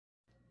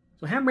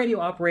So ham radio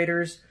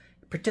operators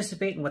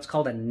participate in what's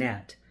called a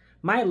net.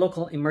 My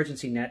local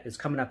emergency net is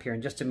coming up here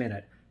in just a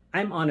minute.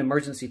 I'm on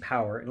emergency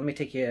power, and let me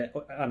take you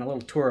on a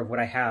little tour of what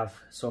I have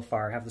so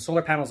far. I have the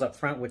solar panels up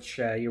front, which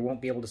you won't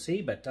be able to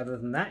see, but other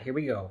than that, here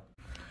we go.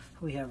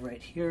 We have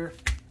right here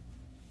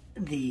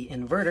the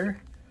inverter,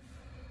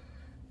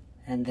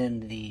 and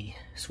then the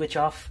switch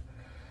off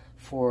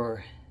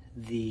for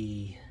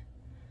the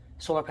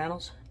solar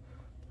panels.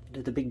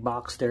 The big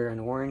box there in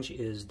orange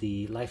is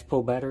the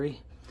LiFePO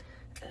battery,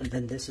 and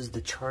then this is the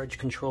charge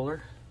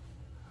controller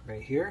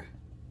right here.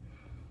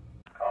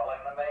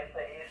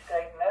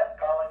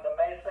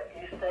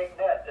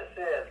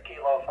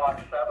 Fox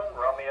 7,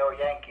 Romeo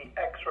Yankee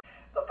X-ray.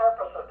 The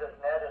purpose of this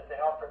net is to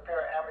help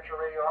prepare amateur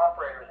radio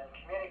operators in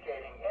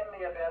communicating in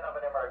the event of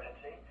an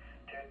emergency,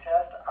 to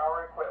test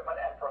our equipment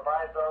and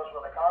provide those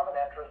with a common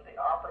interest the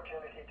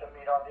opportunity to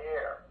meet on the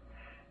air.